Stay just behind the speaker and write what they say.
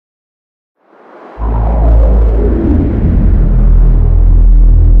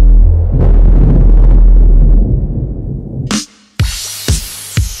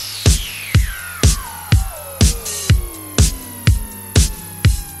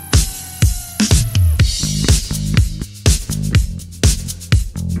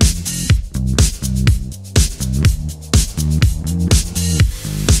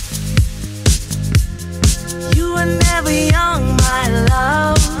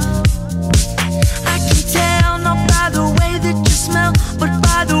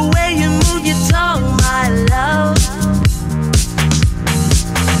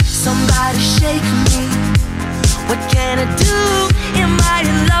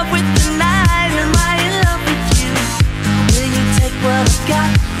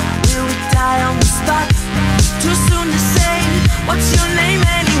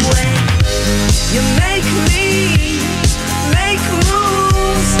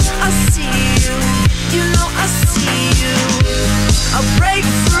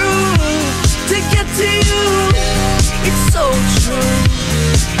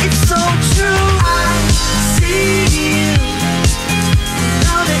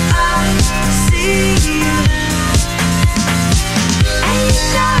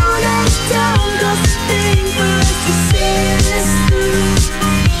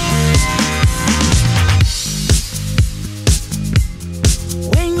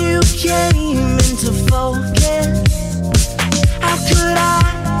came into focus.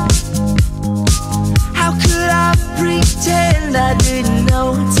 How could I pretend I didn't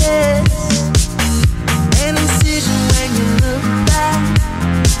notice? An incision when you look back,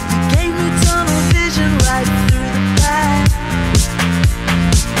 you gave me tunnel vision right through the back.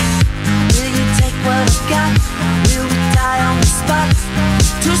 Will you take what I've got? Will we die on the spot?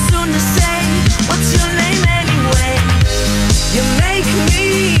 Too soon to say, what's your name anyway? You make me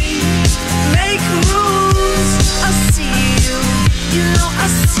make moves. I see you, you know I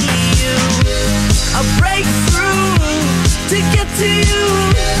see you. I break through to get to you.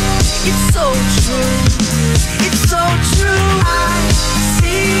 It's so true, it's so true. I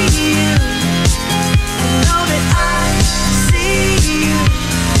see you, I know that I see you.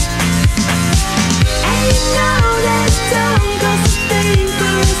 And you know that it don't cost a thing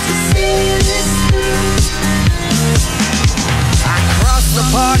for us to see this through. I crossed the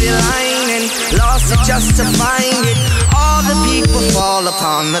party line and lost it just to find it. All the people fall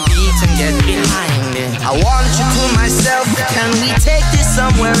upon the beat and get behind it. I want you to myself, can we take this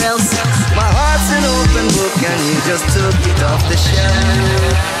somewhere else? My heart's an open book and you just took it off the shelf.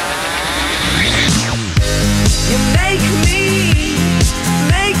 You make me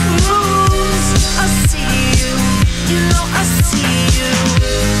make moves. I see you, you know I see you.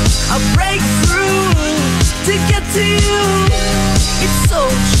 I break through to get to you. It's so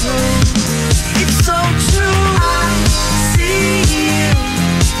true, it's so true. I see you,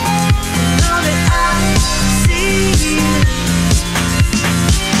 you know that I see you.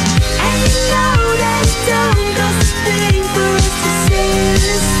 And you know that it don't cost a thing for us to see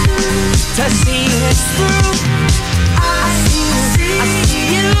this through. To see this through. I see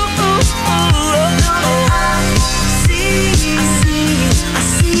you. Know that I see you. I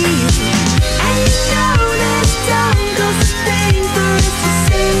see you. And you know that it don't cost a thing for us to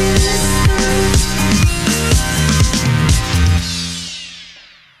see this through.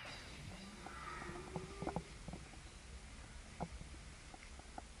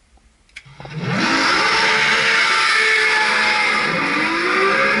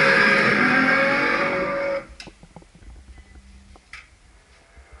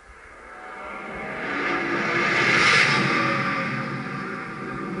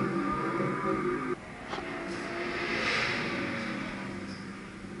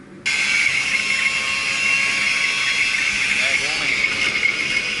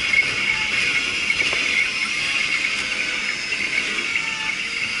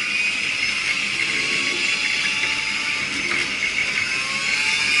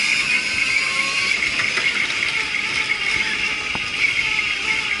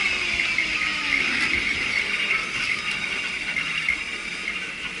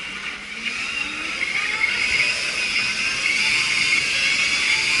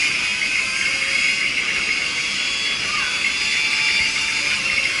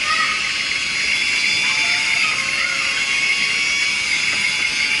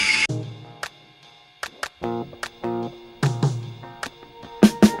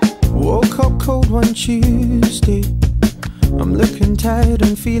 One Tuesday, I'm looking tired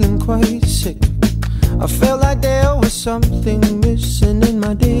and feeling quite sick. I felt like there was something missing in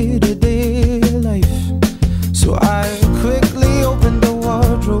my day-to-day life. So I quickly opened the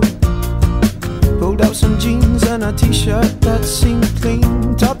wardrobe, pulled out some jeans and a t-shirt that seemed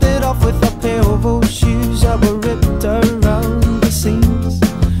clean, topped it off with a pair of old shoes that were ripped around the seams.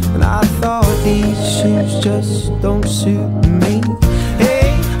 And I thought, these shoes just don't suit me.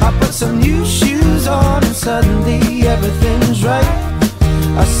 Hey, I put some new shoes on and suddenly everything's right.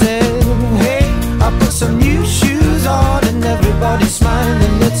 I said, hey, I put some new shoes on and everybody's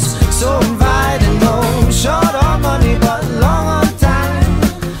smiling. It's so inviting. No short on money but long on time.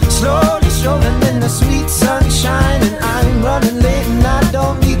 Slowly strolling in the sweet sunshine, and I'm running late and I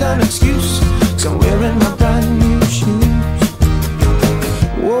don't need an excuse, 'cause I'm wearing my brand new shoes.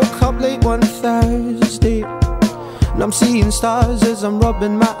 Woke up late one Thursday and I'm seeing stars as I'm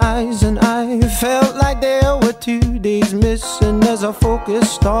rubbing my eyes, and I felt like there were 2 days missing as I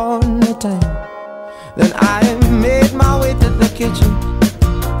focused on the time. Then I made my way to the kitchen,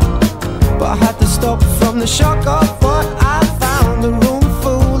 but I had to stop from the shock of what I found. A room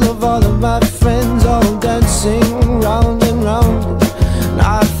full of all of my friends, all dancing round and round. And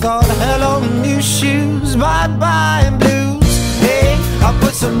I thought, hello new shoes, bye-bye blues. Hey, I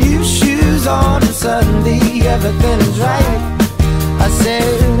put some new shoes on and suddenly everything's right. I said,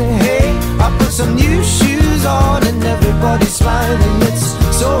 hey, I put some new shoes on and everybody's smiling. It's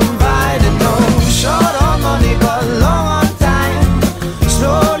so inviting. No short on money but long on time.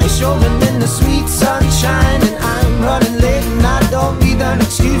 Slowly strolling in the sweet sunshine, and I'm running late and I don't need an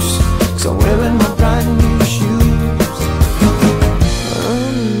excuse, 'cause I'm wearing my brand new shoes.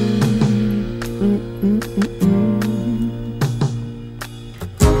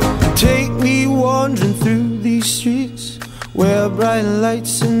 Take me wandering through these streets where bright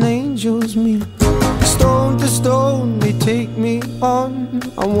lights and angels meet. Stone to stone they take me on,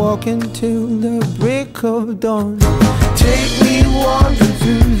 I'm walking till the break of dawn. Take me wandering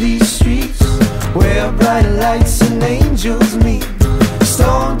through these streets where bright lights and angels meet.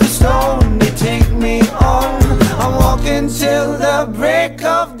 Stone to stone they take me on, I'm walking till the break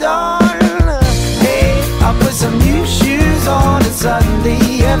of dawn. Hey, I put some new shoes on and suddenly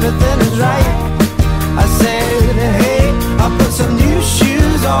everything is right. I said, hey, I put some new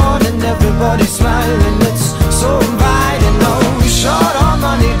shoes on and everybody's smiling. It's so inviting. No, short on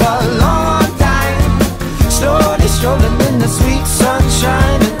money but long on time. Slowly strolling in the sweet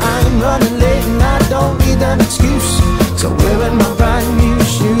sunshine, and I'm running late and I don't need an excuse, so I'm wearing my brand new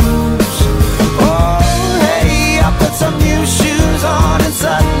shoes. Oh, hey, I put some new shoes on and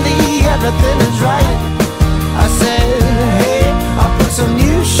suddenly everything is right. I said, hey, I put some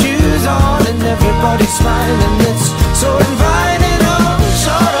new shoes on and everybody's smiling. It's so inviting. Oh,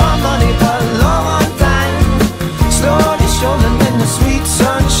 short on money but long on time. Slowly strolling in the sweet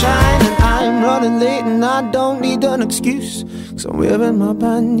sunshine, and I'm running late and I don't need an excuse, 'cause I'm wearing my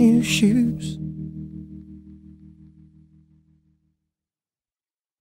brand new shoes.